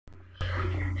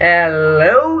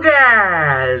Hello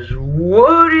guys,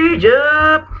 what is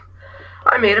up?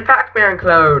 I made a Pac Man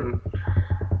clone.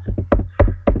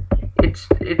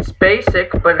 It's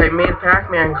basic, but I made a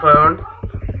Pac Man clone.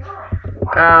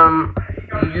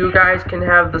 You guys can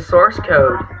have the source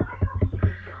code.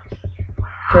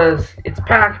 Cause it's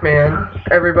Pac Man.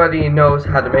 Everybody knows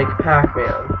how to make Pac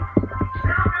Man.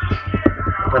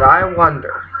 But I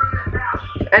wonder,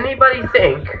 does anybody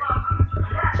think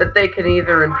that they can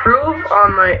either improve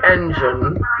on my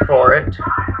engine for it,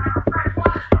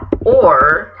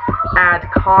 or add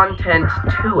content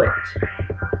to it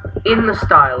in the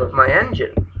style of my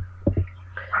engine?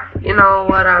 You know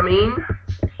what I mean?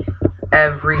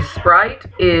 Every sprite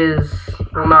is,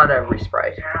 well, not every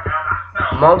sprite.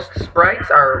 Most sprites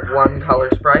are one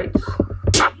color sprites.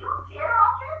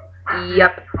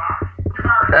 Yep.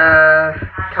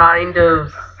 Kind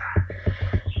of.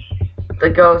 The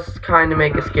ghosts kind of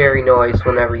make a scary noise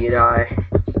whenever you die.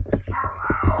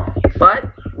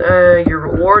 But, you're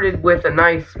rewarded with a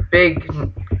nice, big,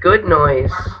 good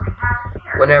noise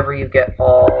whenever you get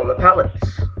all the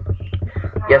pellets.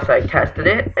 Yes, I tested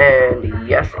it, and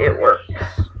yes, it works.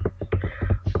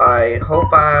 I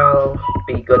hope I'll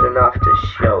be good enough to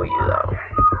show you, though.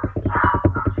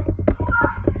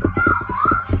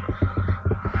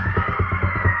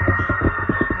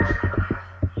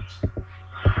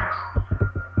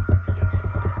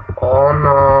 Oh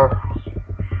no.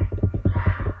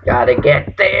 Gotta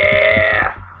get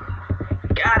there.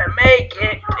 Gotta make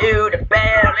it to the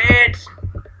pellets.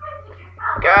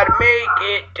 Gotta make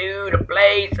it to the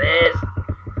places.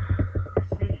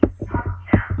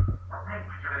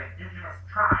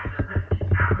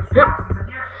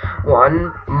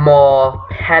 One more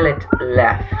pellet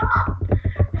left.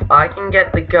 If I can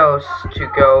get the ghosts to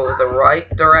go the right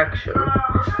direction.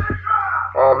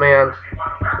 Oh man,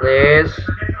 please.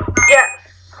 Yes!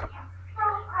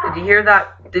 Did you hear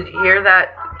that? Did you hear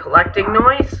that collecting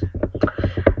noise?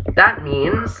 That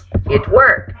means it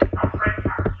worked.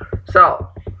 So,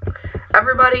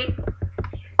 everybody,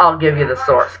 I'll give you the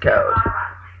source code.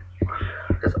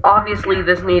 Because obviously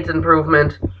this needs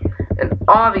improvement, and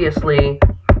obviously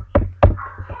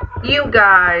you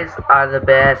guys are the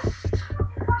best.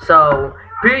 So,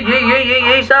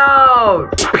 peace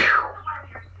out!